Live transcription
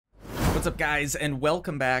What's up, guys, and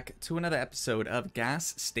welcome back to another episode of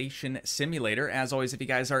Gas Station Simulator. As always, if you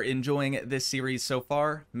guys are enjoying this series so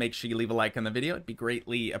far, make sure you leave a like on the video. It'd be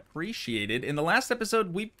greatly appreciated. In the last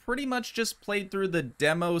episode, we pretty much just played through the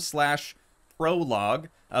demo slash prologue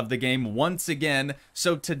of the game once again.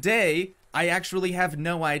 So today, I actually have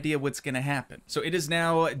no idea what's going to happen. So it is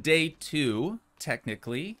now day 2,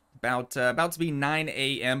 technically. About to be 9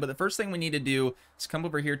 a.m., but the first thing we need to do is come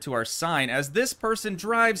over here to our sign as this person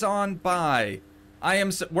drives on by.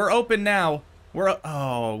 We're open now.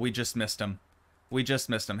 Oh, we just missed him. We just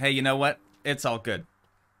missed him. Hey, you know what? It's all good.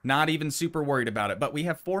 Not even super worried about it, but we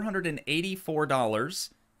have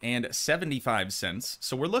 $484.75.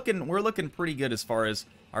 So we're looking pretty good as far as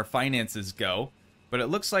our finances go, but it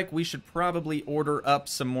looks like we should probably order up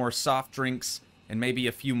some more soft drinks and maybe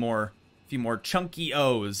a few more chunky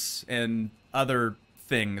O's and other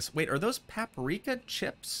things. Wait, are those paprika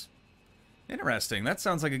chips? Interesting. That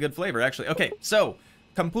sounds like a good flavor, actually. Okay, so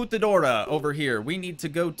computadora over here. We need to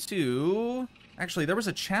go to... Actually, there was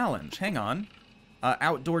a challenge. Hang on.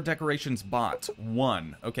 Outdoor decorations bought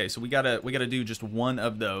 1. Okay, so we gotta do just 1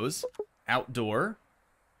 of those. Outdoor.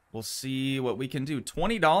 We'll see what we can do.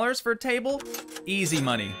 $20 for a table? Easy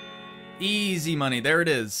money. Easy money. There it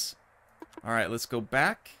is. All right, let's go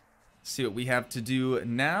back. See what we have to do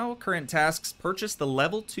now. Current tasks: purchase the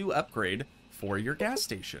level 2 upgrade for your gas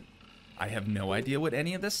station. I have no idea what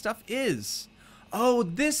any of this stuff is. Oh,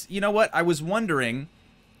 this, you know what? I was wondering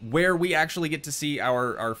where we actually get to see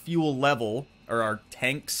our fuel level, or our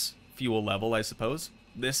tank's fuel level, I suppose.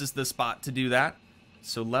 This is the spot to do that.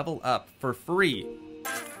 So level up for free.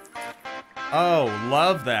 Oh,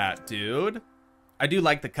 love that, dude. I do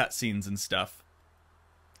like the cutscenes and stuff.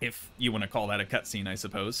 If you want to call that a cutscene, I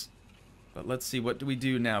suppose. But let's see, what do we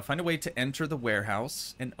do now? Find a way to enter the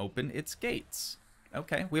warehouse and open its gates.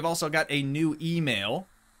 Okay, we've also got a new email,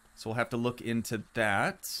 so we'll have to look into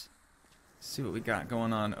that. See what we got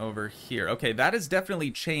going on over here. Okay, that is definitely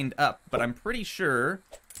chained up, but I'm pretty sure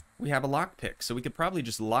we have a lockpick, so we could probably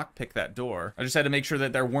just lockpick that door. I just had to make sure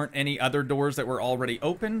that there weren't any other doors that were already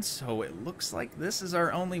opened, so it looks like this is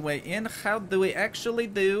our only way in. How do we actually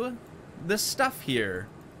do the stuff here?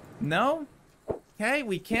 No? Okay,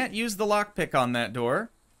 we can't use the lockpick on that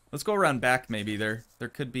door. Let's go around back, maybe. There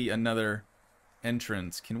could be another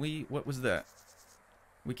entrance. Can we... What was that?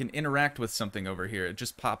 We can interact with something over here. It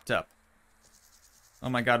just popped up.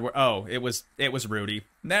 Oh my god, oh, it was Rudy.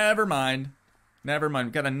 Never mind. Never mind.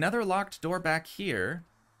 We've got another locked door back here.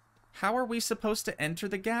 How are we supposed to enter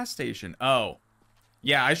the gas station? Oh.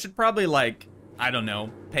 Yeah, I should probably, like, I don't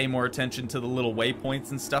know, pay more attention to the little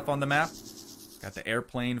waypoints and stuff on the map. Got the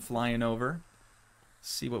airplane flying over.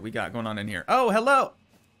 See what we got going on in here. Oh, hello!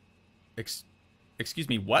 Excuse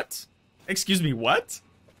me, what? Excuse me, what?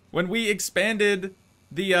 When we expanded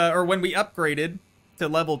the, or when we upgraded to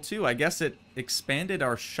level 2, I guess it expanded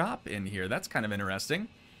our shop in here. That's kind of interesting.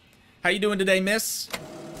 How you doing today, miss?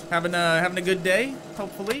 Having a good day,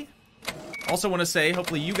 hopefully? Also want to say,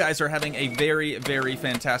 hopefully you guys are having a very, very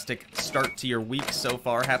fantastic start to your week so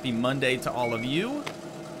far. Happy Monday to all of you.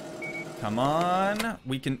 Come on,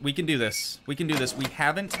 we can do this. We can do this. We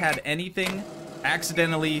haven't had anything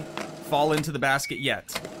accidentally fall into the basket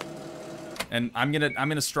yet, and I'm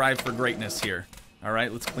gonna strive for greatness here. All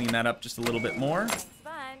right, let's clean that up just a little bit more.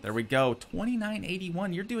 There we go.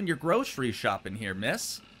 $29.81. You're doing your grocery shopping here,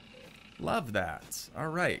 miss. Love that. All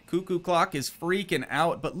right, cuckoo clock is freaking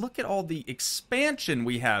out, but look at all the expansion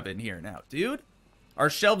we have in here now, dude.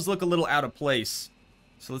 Our shelves look a little out of place.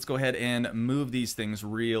 So let's go ahead and move these things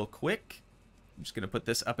real quick. I'm just going to put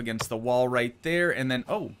this up against the wall right there. And then,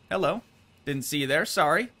 oh, hello. Didn't see you there.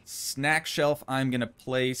 Sorry. Snack shelf I'm going to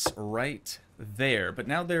place right there. But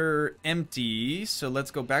now they're empty. So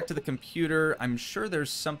let's go back to the computer. I'm sure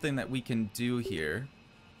there's something that we can do here.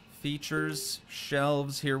 Features,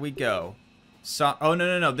 shelves. Here we go. So, oh,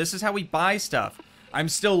 no. This is how we buy stuff. I'm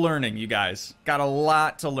still learning, you guys. Got a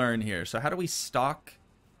lot to learn here. So how do we stock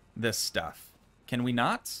this stuff? Can we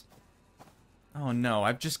not? Oh no,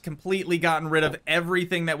 I've just completely gotten rid of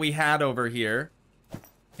everything that we had over here.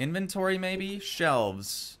 Inventory maybe?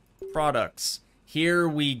 Shelves. Products. Here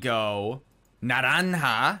we go.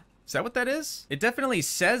 Naranja. Is that what that is? It definitely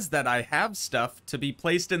says that I have stuff to be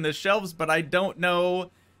placed in the shelves, but I don't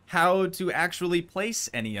know how to actually place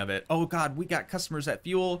any of it. Oh god, we got customers at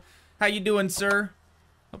fuel. How you doing, sir?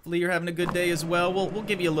 Hopefully you're having a good day as well. We'll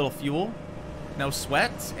give you a little fuel. No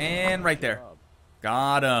sweat. And right there.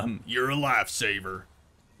 Got him. You're a lifesaver.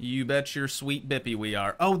 You bet your sweet bippy we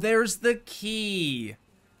are. Oh, there's the key.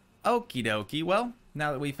 Okie dokie. Well,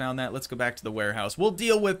 now that we found that, let's go back to the warehouse. We'll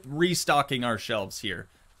deal with restocking our shelves here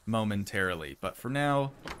momentarily. But for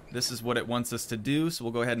now, this is what it wants us to do. So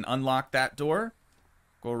we'll go ahead and unlock that door.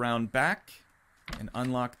 Go around back and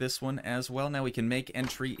unlock this one as well. Now we can make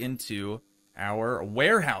entry into our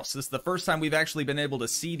warehouse. This is the first time we've actually been able to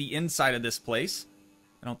see the inside of this place.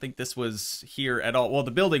 I don't think this was here at all. Well,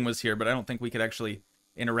 the building was here, but I don't think we could actually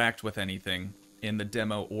interact with anything in the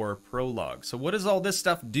demo or prologue. So what does all this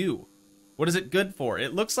stuff do? What is it good for?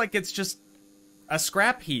 It looks like it's just a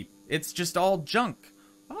scrap heap. It's just all junk.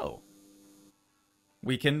 Oh.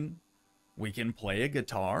 We can play a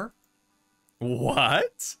guitar?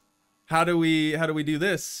 What? How do we do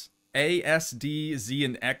this? A, S, D, Z,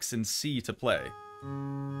 and X, and C to play.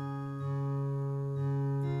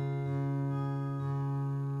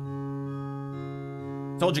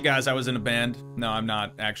 Told you guys I was in a band. No, I'm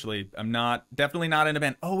not, actually. I'm not. Definitely not in a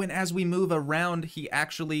band. Oh, and as we move around, he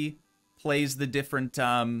actually plays the different,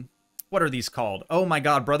 what are these called? Oh my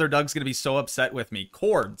god, Brother Doug's gonna be so upset with me.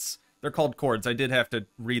 Chords. They're called chords. I did have to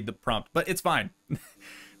read the prompt, but it's fine.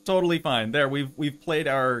 Totally fine. There, we've played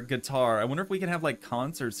our guitar. I wonder if we can have, like,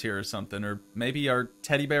 concerts here or something, or maybe our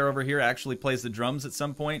teddy bear over here actually plays the drums at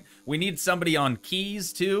some point. We need somebody on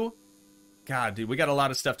keys, too. God, dude, we got a lot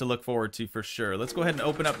of stuff to look forward to for sure. Let's go ahead and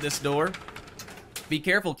open up this door. Be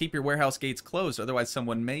careful, keep your warehouse gates closed, otherwise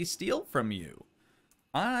someone may steal from you.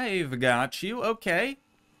 I've got you, okay.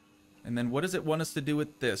 And then what does it want us to do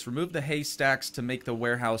with this? Remove the haystacks to make the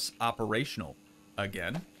warehouse operational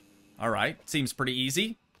again. All right, seems pretty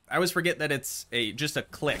easy. I always forget that it's just a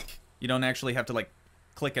click. You don't actually have to, like,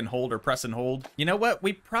 click and hold or press and hold. You know what?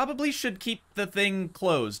 We probably should keep the thing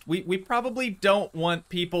closed. We probably don't want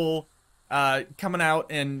people coming out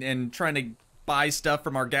and trying to buy stuff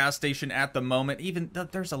from our gas station at the moment. Even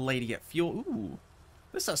there's a lady at fuel. Ooh,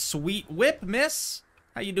 this is a sweet whip, miss.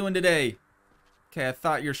 How you doing today? Okay, I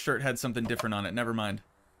thought your shirt had something different on it. Never mind.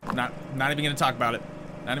 Not even gonna talk about it.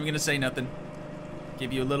 Not even gonna say nothing.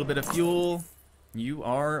 Give you a little bit of fuel. You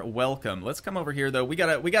are welcome. Let's come over here though. We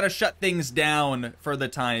gotta shut things down for the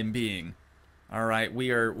time being. All right,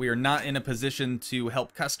 we are not in a position to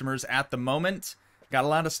help customers at the moment. Got a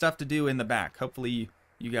lot of stuff to do in the back. Hopefully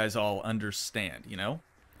you guys all understand, you know?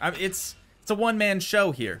 It's a one-man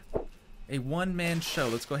show here. A one-man show.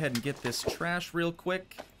 Let's go ahead and get this trash real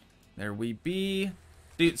quick. There we be.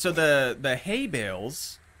 Dude, so the hay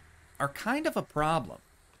bales are kind of a problem.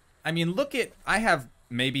 I mean, look at, I have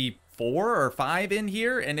maybe 4 or 5 in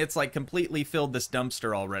here, and it's like completely filled this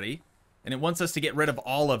dumpster already. And it wants us to get rid of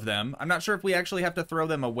all of them. I'm not sure if we actually have to throw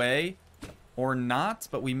them away or not,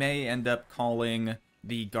 but we may end up calling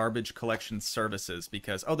the garbage collection services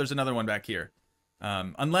because, oh, there's another one back here.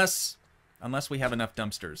 Unless we have enough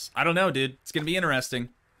dumpsters. I don't know, dude. It's gonna be interesting.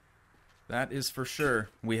 That is for sure.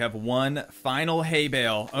 We have one final hay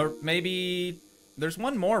bale. Or maybe there's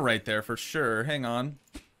one more right there for sure. Hang on.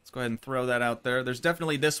 Let's go ahead and throw that out there. There's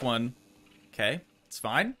definitely this one. Okay. It's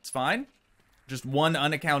fine. It's fine. Just one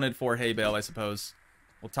unaccounted for hay bale, I suppose.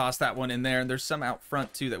 We'll toss that one in there. And there's some out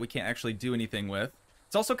front, too, that we can't actually do anything with.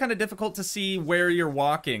 It's also kind of difficult to see where you're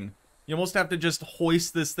walking. You almost have to just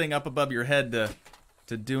hoist this thing up above your head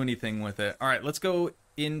to do anything with it. All right, let's go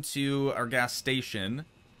into our gas station.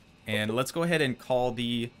 And let's go ahead and call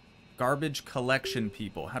the garbage collection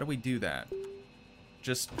people. How do we do that?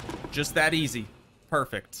 Just that easy.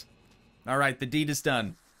 Perfect. All right, the deed is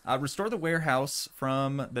done. Restore the warehouse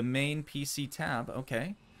from the main PC tab.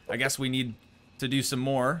 Okay. I guess we need to do some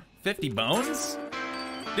more. 50 bones?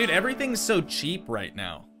 Dude, everything's so cheap right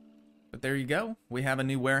now. But there you go. We have a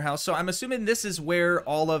new warehouse. So I'm assuming this is where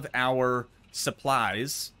all of our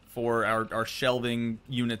supplies for our shelving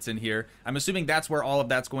units in here, I'm assuming that's where all of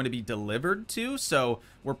that's going to be delivered to. So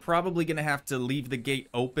we're probably going to have to leave the gate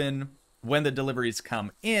open when the deliveries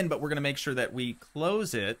come in, but we're going to make sure that we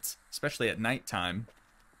close it, especially at nighttime,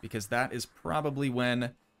 because that is probably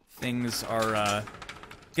when things are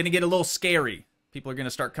going to get a little scary. People are going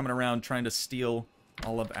to start coming around trying to steal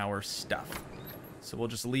all of our stuff. So we'll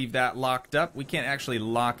just leave that locked up. We can't actually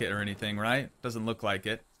lock it or anything, right? Doesn't look like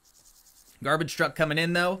it. Garbage truck coming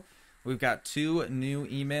in, though. We've got 2 new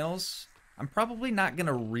emails. I'm probably not going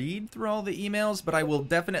to read through all the emails, but I will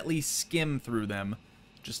definitely skim through them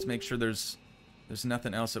just to make sure there's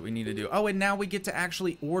nothing else that we need to do. Oh, and now we get to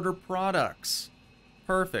actually order products.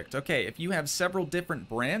 Perfect. Okay, if you have several different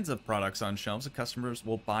brands of products on shelves, the customers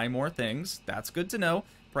will buy more things. That's good to know.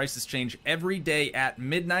 Prices change every day at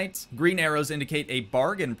midnight. Green arrows indicate a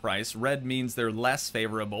bargain price. Red means they're less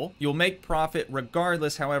favorable. You'll make profit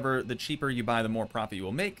regardless. However, the cheaper you buy, the more profit you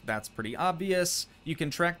will make. That's pretty obvious. You can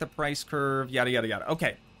track the price curve, yada, yada, yada.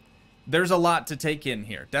 Okay, there's a lot to take in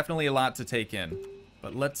here. Definitely a lot to take in.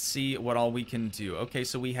 But let's see what all we can do. Okay,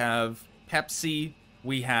 so we have Pepsi.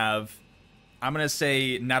 We have, I'm going to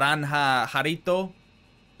say Naranja Jarito.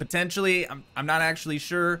 Potentially, I'm not actually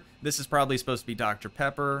sure. This is probably supposed to be Dr.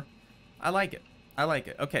 Pepper. I like it. I like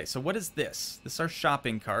it. Okay, so what is this? This is our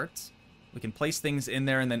shopping cart. We can place things in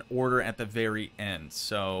there and then order at the very end.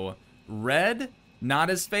 So, red, not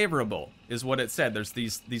as favorable, is what it said. There's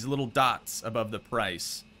these little dots above the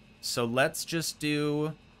price. So let's just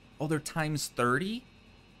do... Oh, they're times 30?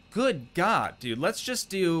 Good God, dude. Let's just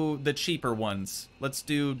do the cheaper ones. Let's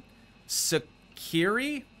do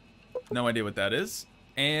Sakiri? No idea what that is.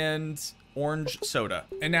 And orange soda.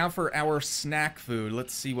 And now for our snack food.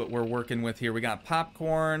 Let's see what we're working with here. We got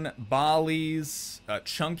popcorn, Bollies,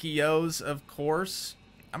 Chunky O's, of course.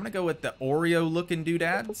 I'm gonna go with the Oreo-looking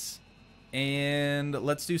doodads. And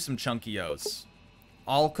let's do some Chunky O's.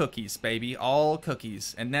 All cookies, baby. All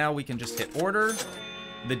cookies. And now we can just hit order.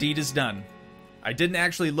 The deed is done. I didn't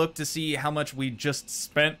actually look to see how much we just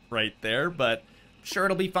spent right there, but I'm sure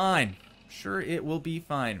it'll be fine. Sure it will be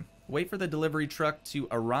fine. Wait for the delivery truck to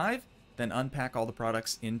arrive, then unpack all the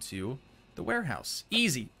products into the warehouse.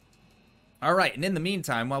 Easy. All right, and in the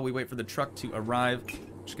meantime, while we wait for the truck to arrive,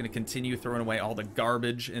 I'm just going to continue throwing away all the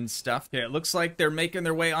garbage and stuff. Okay, it looks like they're making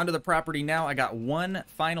their way onto the property now. I got one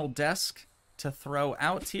final desk to throw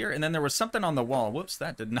out here, and then there was something on the wall. Whoops,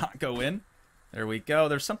 that did not go in. There we go.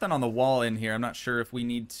 There's something on the wall in here. I'm not sure if we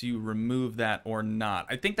need to remove that or not.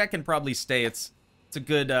 I think that can probably stay. It's a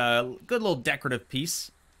good good little decorative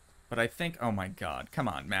piece. But I think, oh my God, come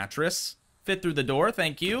on, mattress. Fit through the door,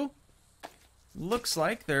 thank you. Looks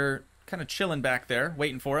like they're kind of chilling back there,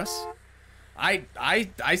 waiting for us. I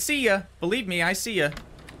see ya. Believe me, I see ya.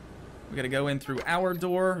 We gotta go in through our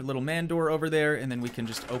door, little man door over there, and then we can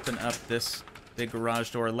just open up this big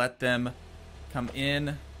garage door, let them come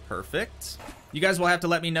in. Perfect. You guys will have to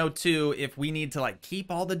let me know too if we need to like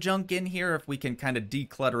keep all the junk in here, if we can kind of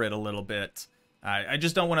declutter it a little bit. I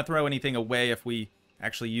just don't want to throw anything away if we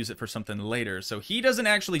actually use it for something later. So he doesn't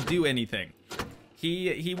actually do anything.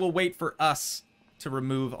 He will wait for us to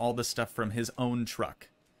remove all the stuff from his own truck.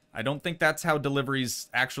 I don't think that's how deliveries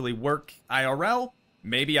actually work IRL.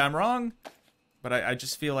 Maybe I'm wrong, but I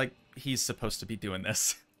just feel like he's supposed to be doing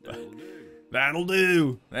this. That'll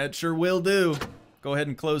do. That sure will do. Go ahead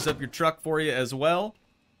and close up your truck for you as well.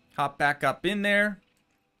 Hop back up in there.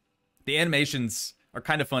 The animations are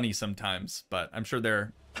kind of funny sometimes, but I'm sure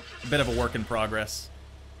they're a bit of a work in progress.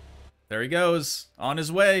 There he goes, on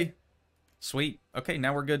his way. Sweet. Okay,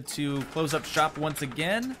 now we're good to close up shop once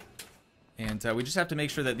again. And we just have to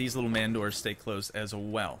make sure that these little man doors stay closed as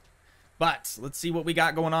well. But let's see what we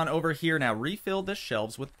got going on over here now. Refill the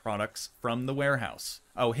shelves with products from the warehouse.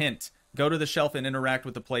 Oh, hint. Go to the shelf and interact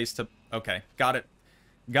with the place to... Okay, got it.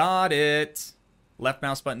 Got it. Left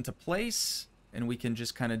mouse button to place. And we can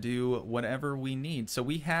just kind of do whatever we need. So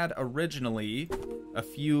we had originally a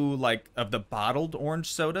few, like, of the bottled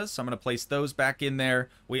orange sodas. So I'm going to place those back in there.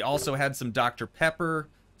 We also had some Dr. Pepper.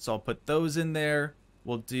 So I'll put those in there.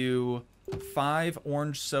 We'll do 5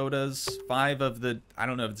 orange sodas. 5 of the, I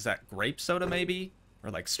don't know, is that grape soda maybe? Or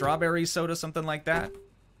like strawberry soda, something like that.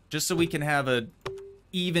 Just so we can have a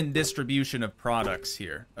even distribution of products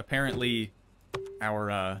here. Apparently...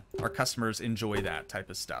 Our customers enjoy that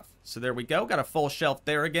type of stuff. So there we go. Got a full shelf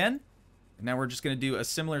there again. And now we're just going to do a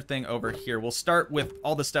similar thing over here. We'll start with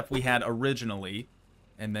all the stuff we had originally.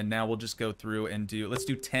 And then now we'll just go through and do... Let's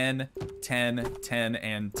do 10, 10, 10,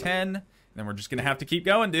 and 10. And then we're just going to have to keep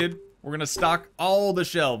going, dude. We're going to stock all the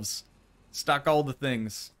shelves. Stock all the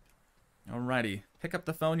things. Alrighty. Pick up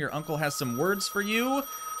the phone. Your uncle has some words for you.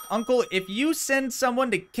 Uncle, if you send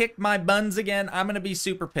someone to kick my buns again, I'm gonna be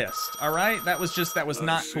super pissed. All right, that was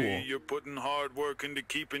not cool. You're putting hard work into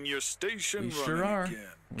keeping your station running sure are. again.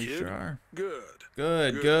 We Kid? sure are.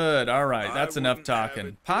 Good. All right, that's enough wouldn't have talking.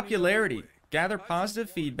 it Popularity. any other way. Gather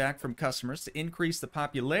positive feedback from customers to increase the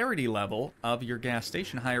popularity level of your gas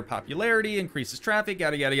station. Higher popularity increases traffic.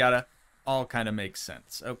 Yada yada yada. All kind of makes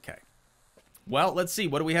sense. Okay. Well, let's see.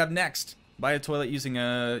 What do we have next? Buy a toilet using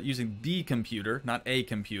the computer, not a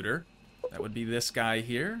computer. That would be this guy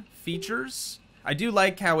here. Features. I do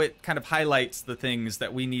like how it kind of highlights the things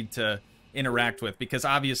that we need to interact with, because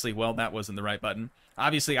obviously, well, that wasn't the right button.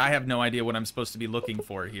 Obviously, I have no idea what I'm supposed to be looking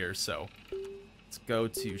for here, so let's go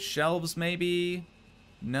to shelves maybe.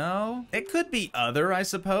 No? It could be other, I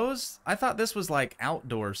suppose. I thought this was like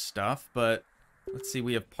outdoor stuff, but let's see.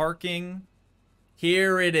 We have parking.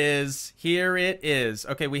 Here it is. Here it is.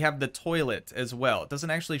 Okay, we have the toilet as well. It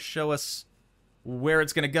doesn't actually show us where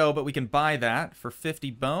it's going to go, but we can buy that for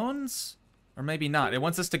 50 bones. Or maybe not. It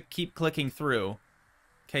wants us to keep clicking through.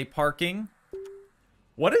 Okay, parking.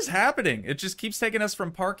 What is happening? It just keeps taking us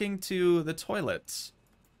from parking to the toilets.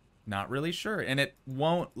 Not really sure. And it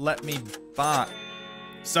won't let me buy.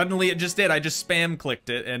 Suddenly it just did. I just spam clicked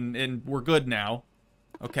it and we're good now.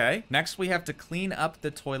 Okay. Next we have to clean up the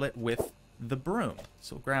toilet with the broom.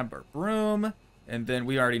 So grab our broom. And then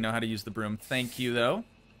we already know how to use the broom. Thank you, though.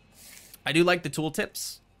 I do like the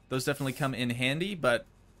tooltips. Those definitely come in handy, but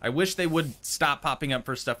I wish they would stop popping up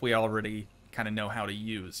for stuff we already kind of know how to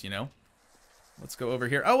use, you know? Let's go over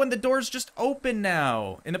here. Oh, and the door's just open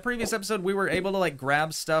now. In the previous episode, we were able to, like,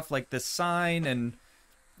 grab stuff like this sign, and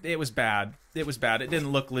it was bad. It was bad. It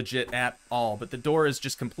didn't look legit at all, but the door is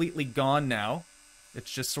just completely gone now.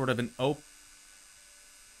 It's just sort of an open...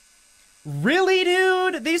 Really,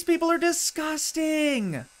 dude? These people are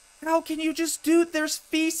disgusting. How can you just do... There's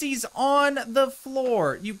feces on the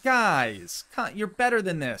floor. You guys, you're better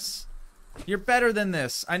than this. You're better than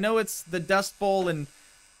this. I know it's the Dust Bowl and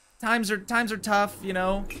times are tough, you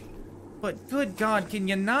know. But good God, can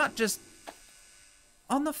you not just...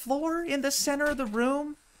 On the floor in the center of the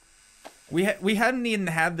room? We hadn't even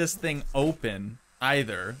had this thing open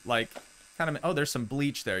either. Like, kind of... Oh, there's some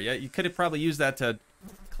bleach there. Yeah, you could have probably used that to...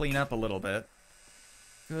 clean up a little bit.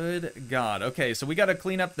 Good God. Okay, so we got to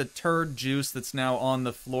clean up the turd juice that's now on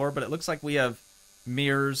the floor, but it looks like we have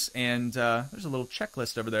mirrors and there's a little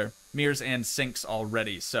checklist over there. Mirrors and sinks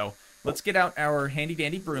already. So let's get out our handy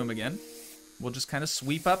dandy broom again. We'll just kind of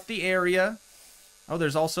sweep up the area. Oh,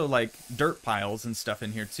 there's also like dirt piles and stuff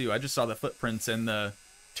in here too. I just saw the footprints in the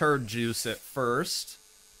turd juice at first.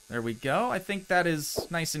 There we go. I think that is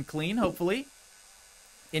nice and clean, hopefully.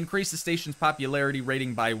 Increase the station's popularity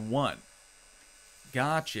rating by 1.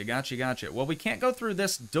 Gotcha, gotcha, gotcha. Well, we can't go through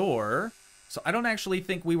this door, so I don't actually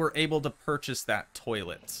think we were able to purchase that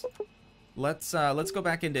toilet. Let's go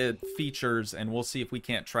back into features, and we'll see if we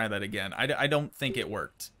can't try that again. I don't think it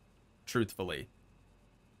worked, truthfully.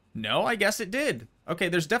 No, I guess it did. Okay,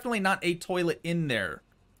 there's definitely not a toilet in there,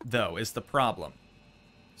 though, is the problem.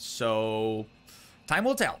 So, time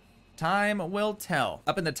will tell. Time will tell.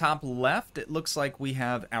 Up in the top left, it looks like we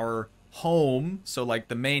have our home. So like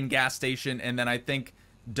the main gas station. And then I think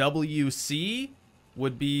WC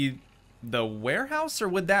would be the warehouse, or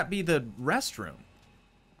would that be the restroom?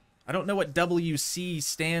 I don't know what WC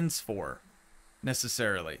stands for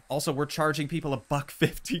necessarily. Also, we're charging people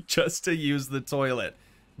 $1.50 just to use the toilet.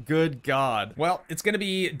 Good God. Well, it's going to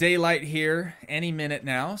be daylight here any minute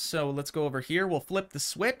now. So let's go over here. We'll flip the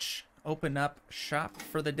switch. Open up shop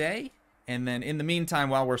for the day, and then in the meantime,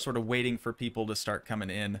 while we're sort of waiting for people to start coming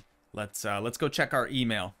in, let's go check our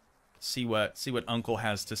email, see what Uncle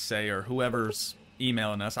has to say, or whoever's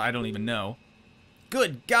emailing us. I don't even know.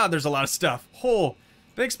 Good God, there's a lot of stuff. Oh,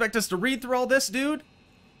 they expect us to read through all this, dude?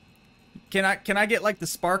 Can I get like the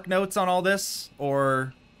Spark notes on all this,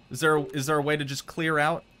 or is there a way to just clear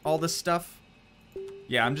out all this stuff?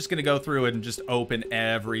 Yeah, I'm just going to go through it and just open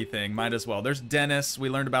everything. Might as well. There's Dennis. We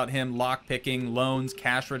learned about him. Lock picking, loans,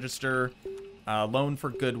 cash register, loan for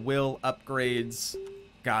goodwill, upgrades.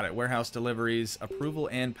 Got it. Warehouse deliveries, approval,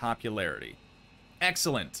 and popularity.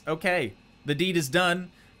 Excellent. Okay, the deed is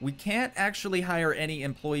done. We can't actually hire any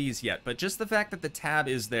employees yet, but just the fact that the tab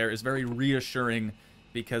is there is very reassuring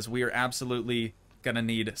because we are absolutely going to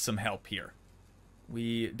need some help here.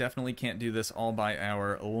 We definitely can't do this all by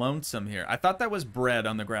our lonesome here. I thought that was bread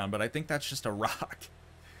on the ground, but I think that's just a rock.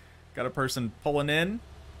 Got a person pulling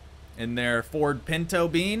in their Ford Pinto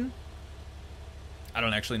Bean. I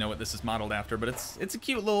don't actually know what this is modeled after, but it's a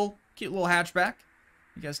cute little hatchback.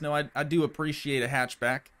 You guys know I do appreciate a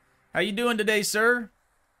hatchback. How you doing today, sir?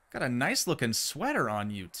 Got a nice looking sweater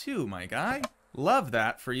on you too, my guy. Love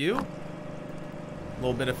that for you. A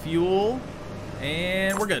little bit of fuel,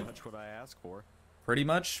 and we're good. That's what I asked for. Pretty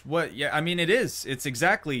much what, yeah, I mean, it is. It's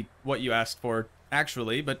exactly what you asked for,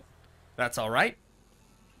 actually, but that's all right.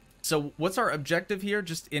 So what's our objective here?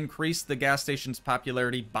 Just increase the gas station's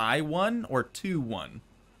popularity by 1 or to 1?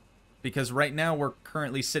 Because right now we're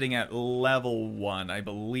currently sitting at level 1, I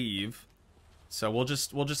believe. So we'll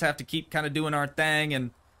just have to keep kind of doing our thing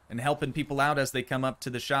and helping people out as they come up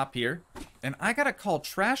to the shop here. And I gotta call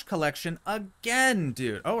trash collection again,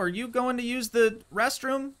 dude. Oh, are you going to use the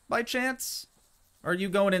restroom by chance? Or are you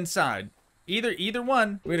going inside? Either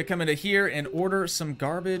one. We're gonna come into here and order some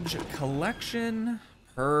garbage collection.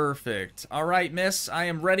 Perfect. All right, miss, I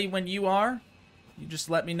am ready when you are. You just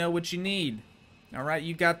let me know what you need. All right,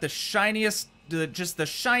 you got the shiniest, just the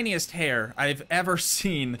shiniest hair I've ever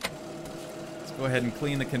seen. Let's go ahead and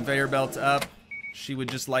clean the conveyor belt up. She would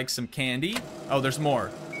just like some candy. Oh, there's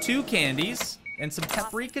more. 2 candies and some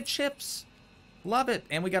paprika chips. Love it.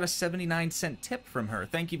 And we got a 79-cent tip from her.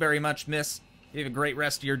 Thank you very much, miss. You have a great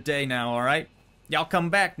rest of your day now, all right? Y'all come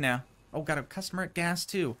back now. Oh, got a customer at gas,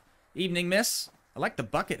 too. Evening, miss. I like the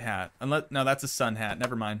bucket hat. Unless, no, that's a sun hat.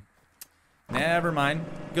 Never mind. Never mind.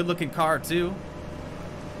 Good looking car too.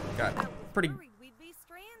 Got pretty.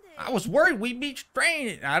 I was worried we'd be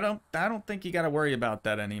stranded. I don't think you gotta worry about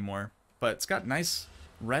that anymore. But it's got nice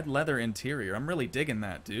red leather interior. I'm really digging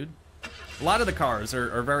that, dude. A lot of the cars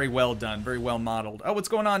are very well done, very well modeled. Oh, what's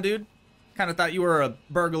going on, dude? Kind of thought you were a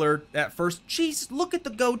burglar at first. Jeez, look at the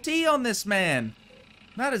goatee on this man.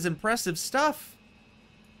 That is impressive stuff.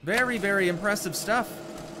 Very, very impressive stuff.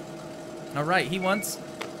 All right, he wants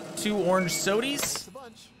 2 orange sodies.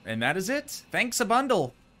 And that is it. Thanks a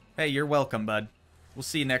bundle. Hey, you're welcome, bud. We'll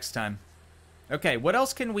see you next time. Okay, what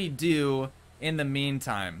else can we do in the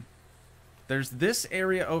meantime? There's this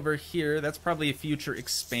area over here. That's probably a future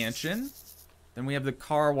expansion. Then we have the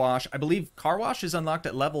car wash. I believe car wash is unlocked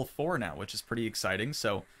at level 4 now, which is pretty exciting.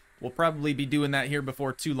 So we'll probably be doing that here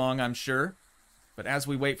before too long, I'm sure. But as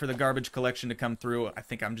we wait for the garbage collection to come through, I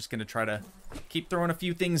think I'm just going to try to keep throwing a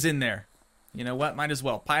few things in there. You know what? Might as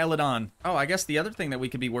well. Pile it on. Oh, I guess the other thing that we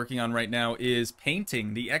could be working on right now is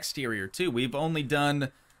painting the exterior, too. We've only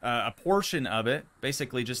done a portion of it.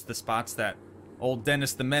 Basically just the spots that old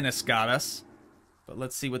Dennis the Menace got us. But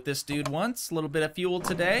let's see what this dude wants. A little bit of fuel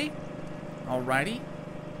today. Alrighty.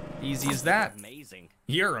 Easy as that. Amazing.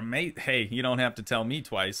 You're amazing. Hey, you don't have to tell me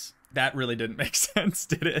twice. That really didn't make sense,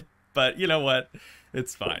 did it? But you know what?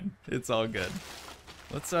 It's fine. It's all good.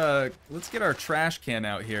 Let's get our trash can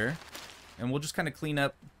out here. And we'll just kind of clean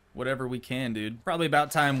up whatever we can, dude. Probably about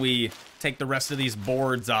time we take the rest of these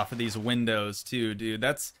boards off of these windows, too, dude.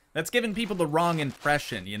 That's giving people the wrong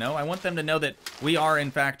impression, you know? I want them to know that we are, in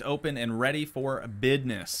fact, open and ready for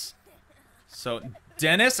business. So,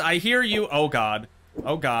 Dennis, I hear you. Oh, God.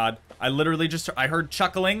 Oh, God. I literally just... I heard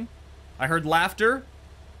chuckling. I heard laughter.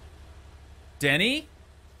 Denny?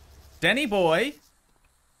 Denny boy?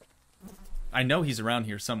 I know he's around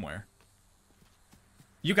here somewhere.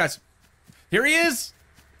 You guys... Here he is!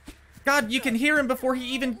 God, you can hear him before he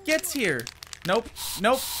even gets here. Nope,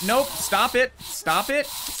 nope, nope. Stop it. Stop it.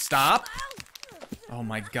 Stop. Oh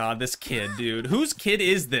my God, this kid, dude. Whose kid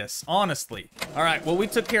is this? Honestly. All right, well, we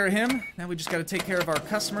took care of him. Now we just got to take care of our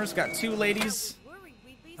customers. Got 2 ladies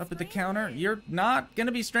up at the counter. You're not going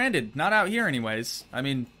to be stranded. Not out here anyways. I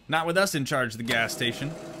mean, not with us in charge of the gas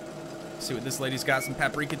station. See what this lady's got. Some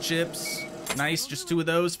paprika chips. Nice, just 2 of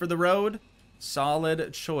those for the road.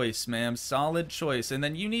 Solid choice, ma'am. Solid choice. And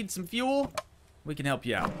then you need some fuel? We can help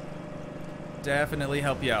you out. Definitely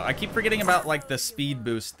help you out. I keep forgetting about, like, the speed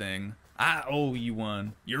boost thing. I owe you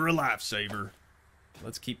one. You're a lifesaver.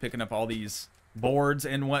 Let's keep picking up all these boards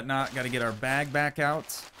and whatnot. Got to get our bag back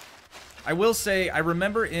out. I will say, I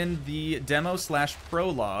remember in the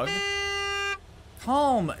demo/prologue...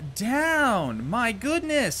 Calm down. My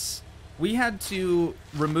goodness. We had to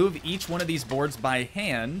remove each one of these boards by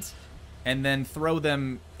hand... and then throw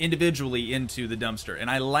them individually into the dumpster. And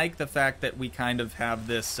I like the fact that we kind of have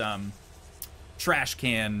this trash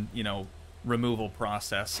can, you know, removal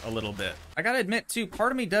process a little bit. I gotta admit, too,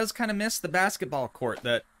 part of me does kind of miss the basketball court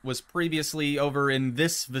that was previously over in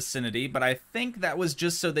this vicinity, but I think that was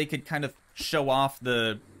just so they could kind of show off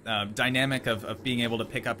the dynamic of being able to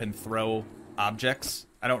pick up and throw objects.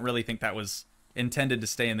 I don't really think that was intended to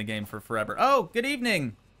stay in the game for forever. Oh, good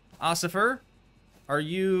evening, Ossifer.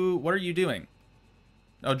 What are you doing?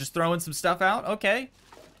 Oh, just throwing some stuff out? Okay.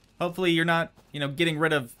 Hopefully you're not, you know, getting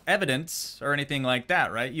rid of evidence or anything like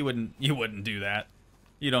that, right? You wouldn't do that.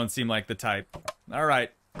 You don't seem like the type. All right.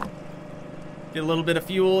 Get a little bit of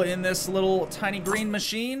fuel in this little tiny green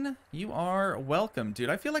machine. You are welcome, dude.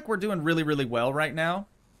 I feel like we're doing really, really well right now.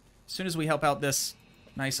 As soon as we help out this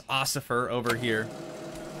nice ossifer over here,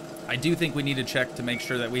 I do think we need to check to make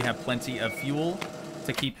sure that we have plenty of fuel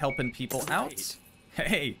to keep helping people out.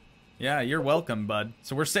 Hey, yeah, you're welcome, bud.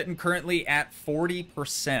 So we're sitting currently at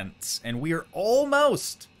 40%, and we are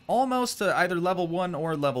almost to either level 1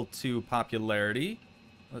 or level 2 popularity.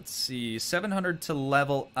 Let's see, 700 to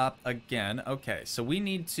level up again. Okay, so we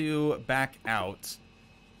need to back out,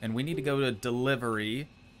 and we need to go to delivery,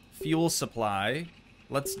 fuel supply.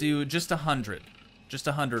 Let's do just 100. Just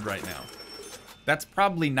 100 right now. That's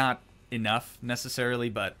probably not enough necessarily,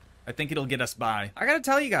 but I think it'll get us by. I gotta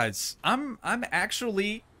tell you guys, I'm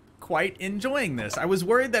actually quite enjoying this. I was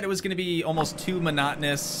worried that it was gonna be almost too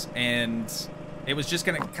monotonous and it was just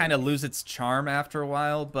gonna kind of lose its charm after a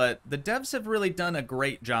while, but the devs have really done a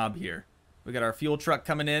great job here. We got our fuel truck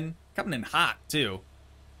coming in hot too.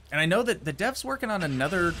 And I know that the dev's working on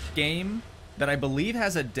another game that I believe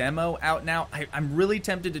has a demo out now. I'm really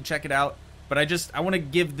tempted to check it out, but I want to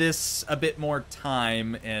give this a bit more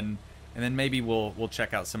time and then maybe we'll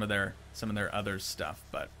check out some of their other stuff.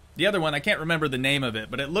 But the other one, I can't remember the name of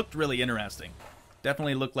it, but it looked really interesting.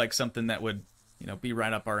 Definitely looked like something that would, you know, be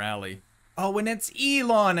right up our alley. Oh, and it's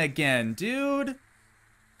Elon again, dude.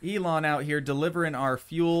 Elon out here delivering our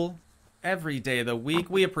fuel every day of the week.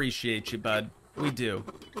 We appreciate you, bud. We do.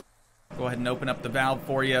 Go ahead and open up the valve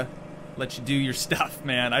for you. Let you do your stuff,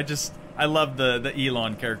 man. I love the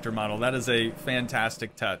Elon character model. That is a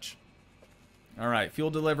fantastic touch. All right, fuel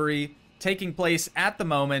delivery taking place at the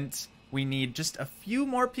moment. We need just a few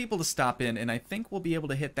more people to stop in, and I think we'll be able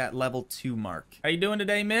to hit that level 2 mark. How you doing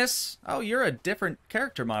today, miss? Oh, you're a different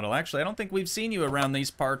character model, actually. I don't think we've seen you around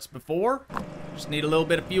these parts before. Just need a little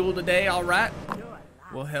bit of fuel today, all right?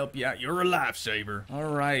 We'll help you out. You're a lifesaver.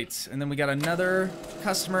 All right, and then we got another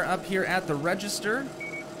customer up here at the register.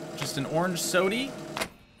 Just an orange soda,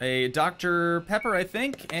 a Dr. Pepper, I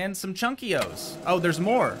think, and some Chunkios. Oh, there's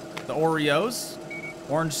more. The Oreos,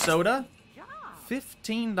 orange soda.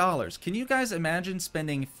 $15. Can you guys imagine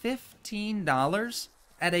spending $15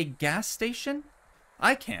 at a gas station?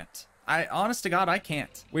 I can't. Honest to God, I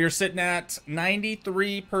can't. We are sitting at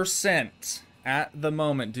 93% at the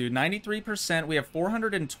moment, dude. 93%. We have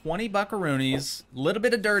 420 buckaroonies. A little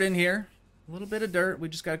bit of dirt in here. A little bit of dirt. We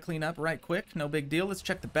just got to clean up right quick. No big deal. Let's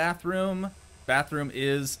check the bathroom. Bathroom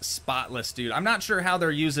is spotless, dude. I'm not sure how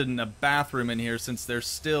they're using a bathroom in here since there's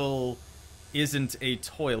still isn't a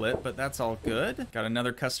toilet, but that's all good. Got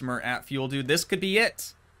another customer at fuel, dude. This could be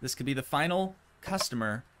it. This could be the final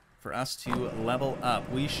customer for us to level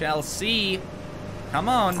up. We shall see. Come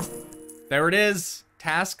on. There it is.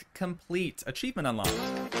 Task complete. Achievement unlocked.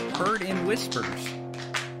 Heard in whispers.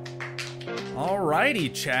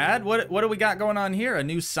 Alrighty, Chad. What do we got going on here? A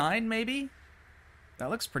new sign, maybe? That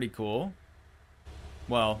looks pretty cool.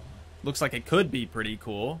 Well, looks like it could be pretty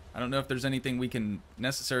cool. I don't know if there's anything we can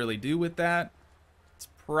necessarily do with that. It's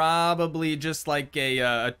probably just like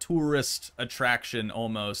a tourist attraction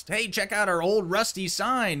almost. Hey, check out our old rusty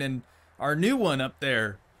sign and our new one up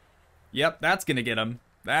there. Yep, that's gonna get them.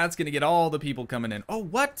 That's gonna get all the people coming in. Oh,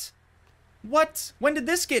 what? What? When did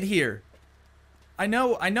this get here? I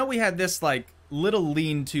know we had this like little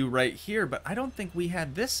lean-to right here, but I don't think we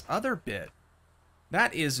had this other bit.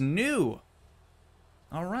 That is new.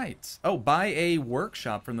 All right. Oh, buy a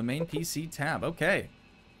workshop from the main PC tab. Okay.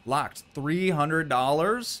 Locked.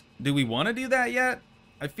 $300. Do we want to do that yet?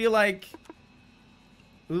 I feel like...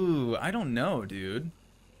 Ooh, I don't know, dude.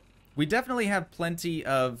 We definitely have plenty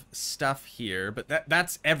of stuff here, but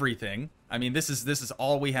that's everything. I mean, this is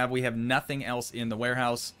all we have. We have nothing else in the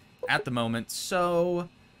warehouse at the moment, so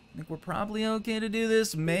I think we're probably okay to do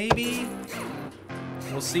this. Maybe.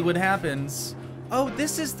 We'll see what happens. Oh,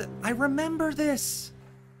 this is the... I remember this.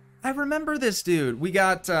 I remember this, dude. We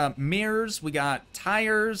got mirrors, we got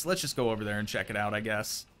tires. Let's just go over there and check it out, I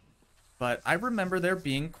guess. But I remember there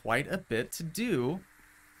being quite a bit to do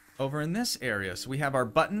over in this area. So we have our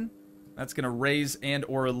button. That's going to raise and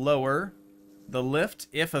or lower the lift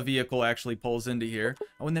if a vehicle actually pulls into here.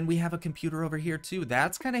 Oh, and then we have a computer over here, too.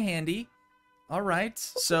 That's kind of handy. All right.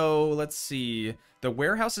 So let's see. The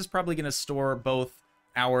warehouse is probably going to store both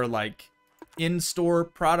our, like... in-store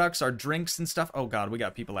products, our drinks and stuff. Oh god, we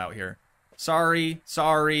got people out here. Sorry.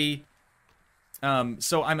 So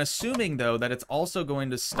I'm assuming though that it's also going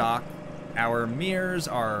to stock our mirrors,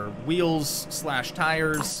 our wheels /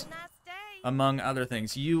 tires, among other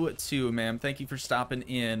things. You too, ma'am. Thank you for stopping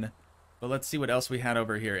in. But let's see what else we had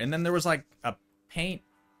over here. And then there was like a paint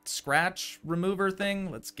scratch remover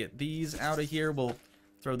thing. Let's get these out of here. We'll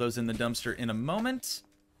throw those in the dumpster in a moment.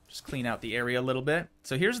 Just clean out the area a little bit.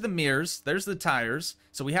 So here's the mirrors. There's the tires.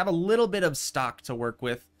 So we have a little bit of stock to work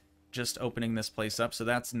with just opening this place up. So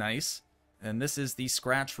that's nice. And this is the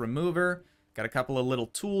scratch remover. Got a couple of little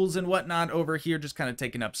tools and whatnot over here, just kind of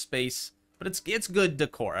taking up space. But it's good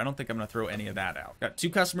decor. I don't think I'm going to throw any of that out. Got 2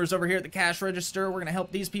 customers over here at the cash register. We're going to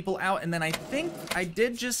help these people out. And then I think I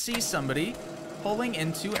did just see somebody pulling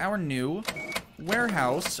into our new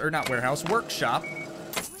warehouse, or not warehouse, workshop.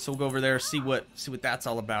 So we'll go over there, see what that's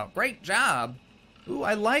all about. Great job. Ooh,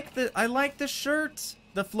 I like the shirt.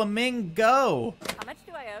 The flamingo. How much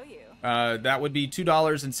do I owe you? That would be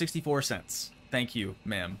 $2.64. Thank you,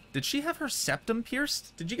 ma'am. Did she have her septum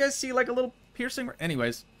pierced? Did you guys see like a little piercing?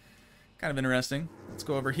 Anyways, kind of interesting. Let's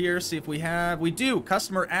go over here, see if we have. We do.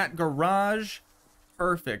 Customer at garage.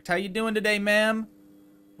 Perfect. How you doing today, ma'am?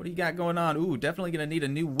 What do you got going on? Ooh, definitely gonna need a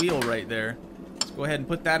new wheel right there. Let's go ahead and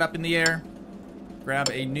put that up in the air. Grab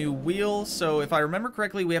a new wheel. So if I remember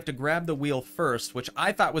correctly, we have to grab the wheel first, which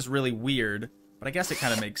I thought was really weird, but I guess it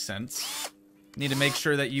kind of makes sense. You need to make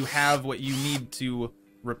sure that you have what you need to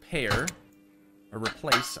repair, or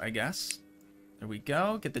replace, I guess. There we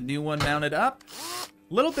go. Get the new one mounted up.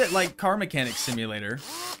 A little bit like Car Mechanic Simulator.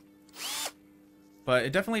 but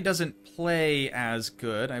it definitely doesn't play as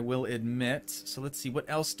good, I will admit. So let's see, what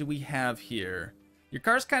else do we have here? Your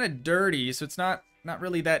car's kind of dirty, so it's not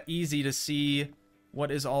really that easy to see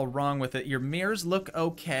what is all wrong with it. Your mirrors look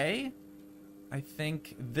okay. I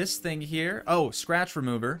think this thing here, oh, scratch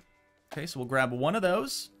remover. Okay, so we'll grab one of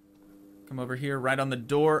those. Come over here, right on the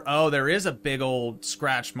door. Oh, there is a big old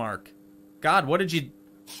scratch mark. God, what did you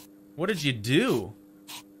do?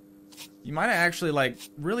 You might have actually, like,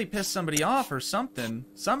 really pissed somebody off or something.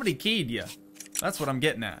 Somebody keyed you. That's what I'm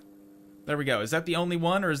getting at. There we go. Is that the only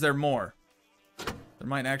one, or is there more? There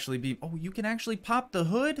might actually be... Oh, you can actually pop the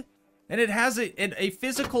hood? And it has a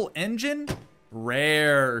physical engine?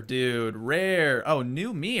 Rare, dude. Rare. Oh,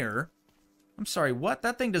 new mirror? I'm sorry, what?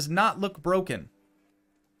 That thing does not look broken.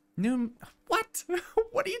 New... What?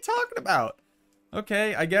 What are you talking about?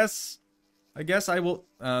 Okay, I guess I will...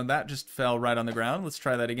 that just fell right on the ground. Let's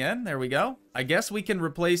try that again. There we go. I guess we can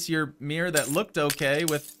replace your mirror that looked okay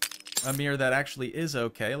with a mirror that actually is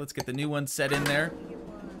okay. Let's get the new one set in there.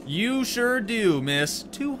 You sure do, miss.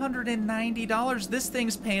 $290. This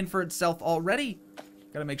thing's paying for itself already.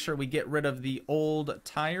 Gotta make sure we get rid of the old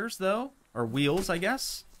tires, though. Or wheels, I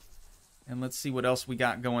guess. And let's see what else we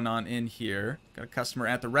got going on in here. Got a customer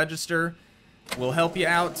at the register. We'll help you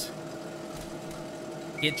out.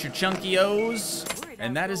 Get your Chunkios.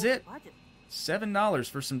 And that is it. $7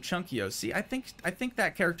 for some Chunkios. See, I think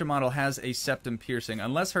that character model has a septum piercing.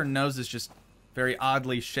 Unless her nose is just very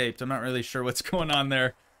oddly shaped. I'm not really sure what's going on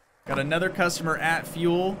there. Got another customer at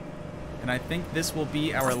fuel. And I think this will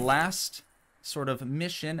be our last sort of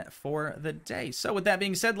mission for the day. So with that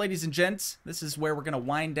being said, ladies and gents, this is where we're going to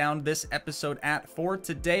wind down this episode at for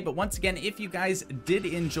today. But once again, if you guys did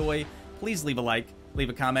enjoy, please leave a like,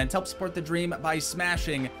 leave a comment, help support the dream by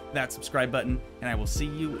smashing that subscribe button, and I will see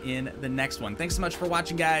you in the next one. Thanks so much for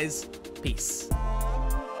watching, guys. Peace.